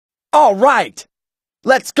All right.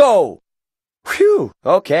 Let's go. Phew,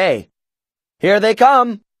 okay. Here they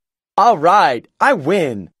come. All right, I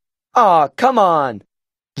win. Aw, come on.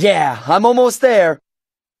 Yeah, I'm almost there.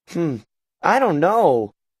 I don't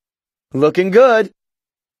know. Looking good.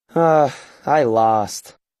 I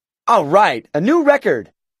lost. All right, a new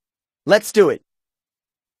record. Let's do it.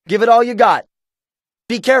 Give it all you got.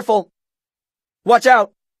 Be careful. Watch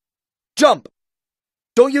out. Jump.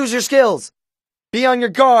 Don't use your skills. Be on your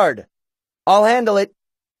guard. I'll handle it.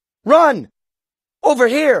 Run. Over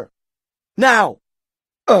here. Now.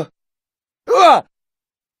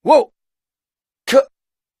 Whoa.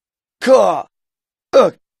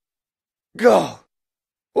 Go.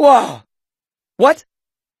 Wow. What?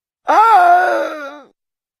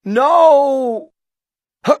 No.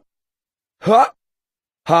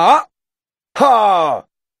 Ha.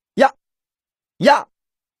 Ya. Ya.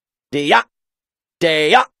 Dia.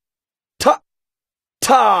 Dea.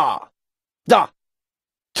 Ta. Da.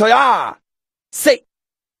 Toya. Say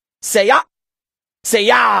ya. Say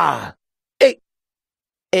ya.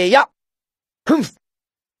 Ya. Humph.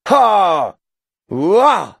 Ha.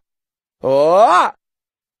 Wah. Oh.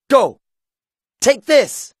 Go. Take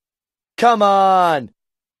this. Come on.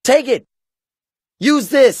 Take it. Use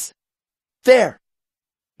this. There.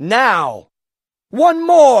 Now. One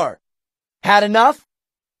more. Had enough?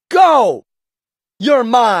 Go. You're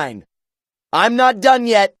mine. I'm not done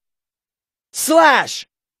yet. Slash.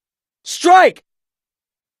 Strike.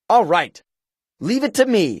 All right. Leave it to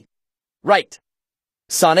me. Right.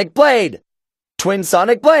 Sonic Blade. Twin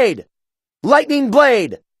Sonic Blade. Lightning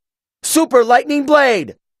Blade. Super Lightning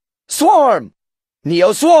Blade. Swarm.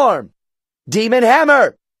 Neo Swarm. Demon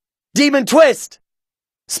Hammer. Demon Twist.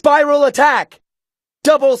 Spiral Attack.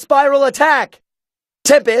 Double Spiral Attack.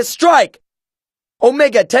 Tempest Strike.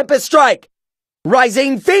 Omega Tempest Strike.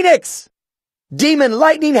 Rising Phoenix. Demon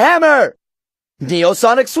Lightning Hammer. Neo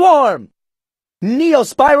Sonic Swarm. Neo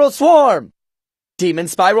Spiral Swarm. Demon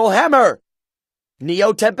Spiral Hammer.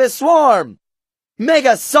 Neo Tempest Swarm.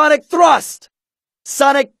 Mega Sonic Thrust.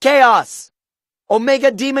 Sonic Chaos.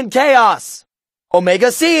 Omega Demon Chaos.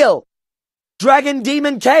 Omega Seal. Dragon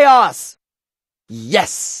Demon Chaos.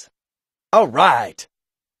 Yes. All right.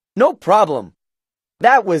 No problem.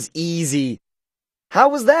 That was easy. How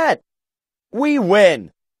was that? We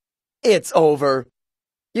win. It's over.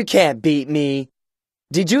 You can't beat me.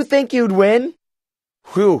 Did you think you'd win?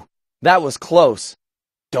 Whew, that was close.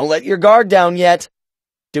 Don't let your guard down yet.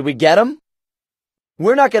 Did we get him?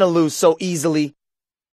 We're not gonna lose so easily.